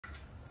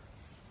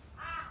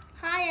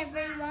Hi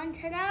everyone,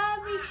 today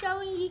I'll be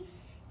showing you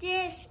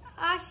this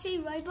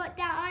RC robot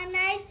that I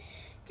made.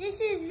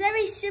 This is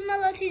very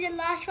similar to the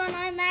last one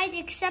I made,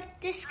 except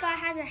this guy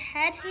has a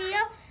head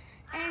here.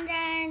 And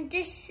then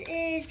this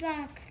is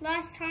like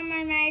last time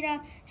I made a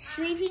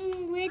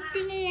sleeping weird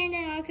thingy, and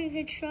then I can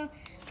control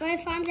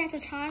both arms at a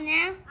time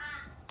now.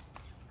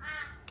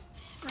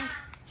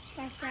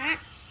 Like that.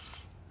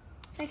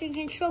 So I can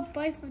control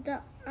both of the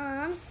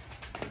arms.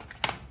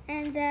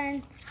 And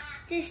then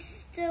this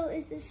still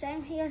is the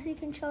same. He also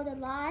control the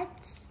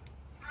lights.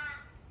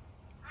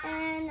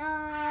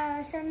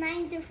 And so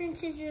main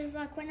differences is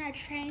like when I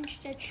change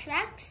to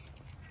tracks.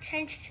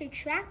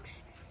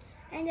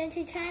 And then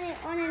to turn it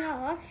on and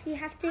off, you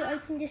have to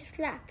open this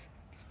flap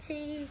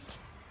to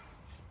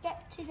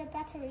get to the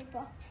battery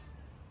box.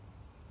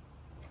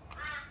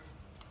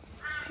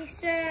 Okay,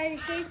 so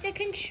here's the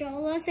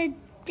controller. So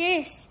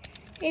this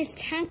is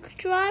tank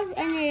drive,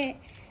 and it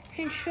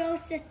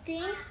controls the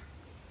thing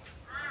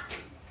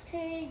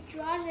to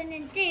drive, and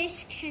then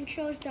this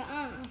controls the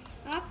arm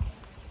up,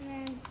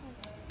 and then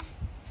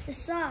the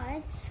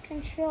sides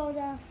control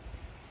the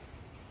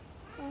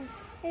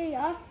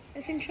here.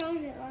 It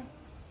controls it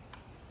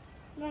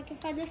like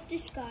if I lift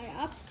this guy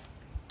up.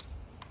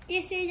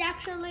 This is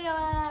actually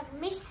a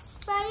mist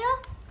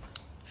sprayer.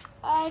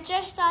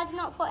 Just I did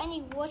not put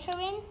any water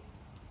in.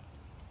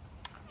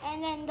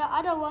 And then the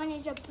other one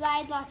is a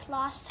blade like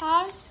last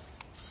time.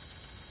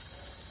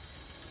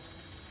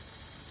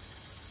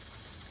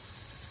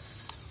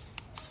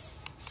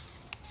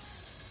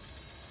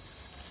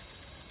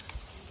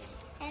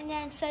 And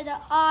then so the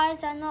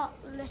eyes are not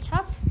lit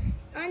up.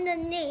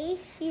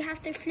 Underneath, you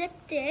have to flip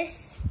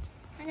this.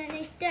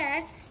 Underneath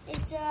there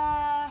is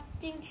a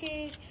thing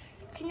to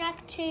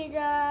connect to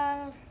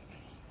the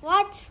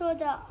lights for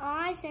the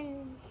eyes,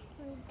 and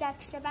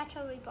that's the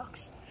battery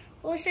box.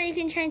 Also, you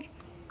can change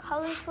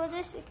colors for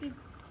this. If you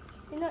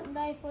do not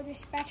know for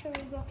this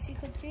battery box, you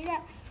could do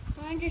that.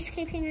 I'm just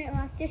keeping it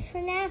like this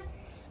for now.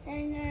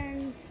 And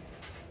then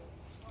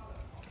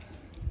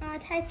I'll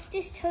take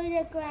this to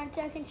the ground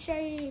so I can show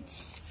you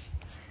its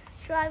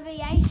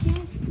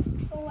variation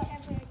or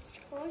whatever it's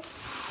called.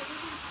 So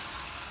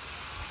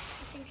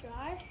you can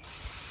drive.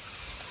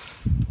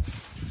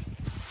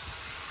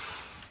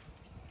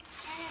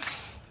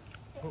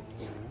 And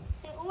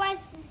it always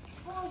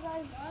falls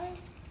over.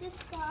 This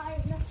guy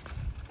is not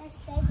as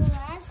stable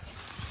as,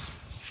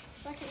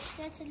 but it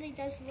certainly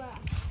does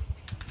work.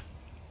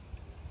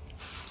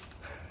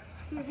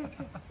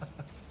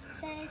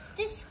 So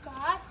this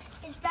guy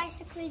is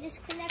basically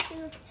just connected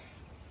with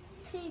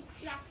two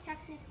like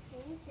technical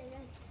things, and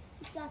then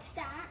it's like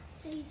that.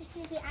 So you just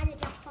need to add it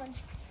back on.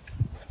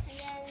 And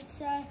then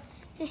so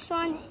this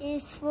one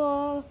is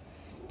for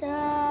the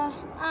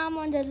arm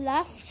on the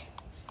left,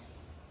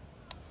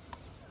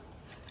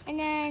 and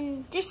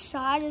then this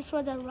side is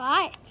for the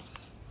right.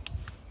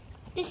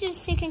 This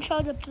is to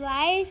control the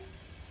blade,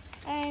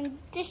 and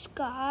this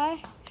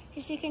guy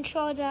is to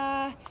control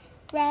the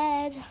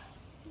red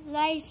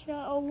laser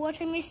or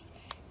water mist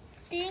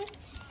thing.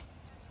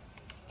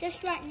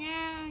 Just right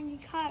now, you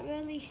can't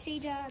really see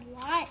the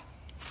light.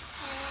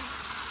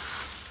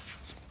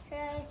 So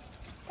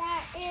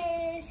that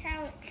is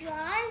how it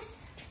drives.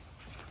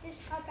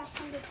 This guy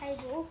back on the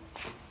table.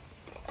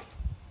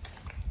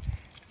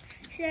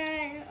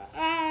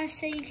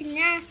 So you can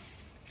now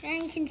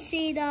you can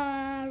see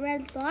the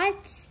red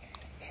lights.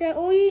 So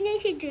all you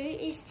need to do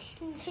is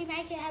to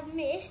make it have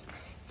mist.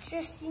 It's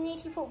just you need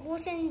to put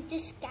water in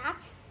this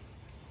gap,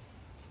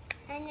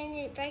 and then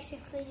it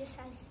basically just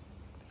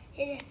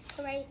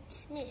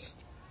creates mist.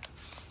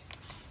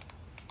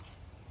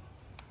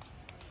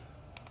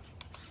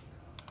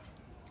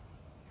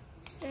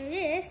 So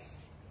this,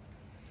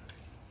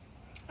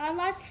 I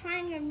like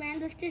playing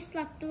around with this,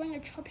 like doing a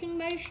chopping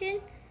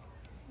motion.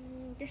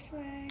 This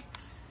way,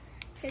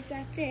 so it's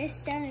like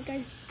this, then it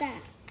goes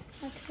back.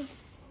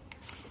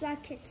 It's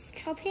like it's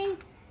chopping,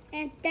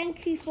 and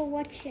thank you for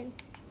watching.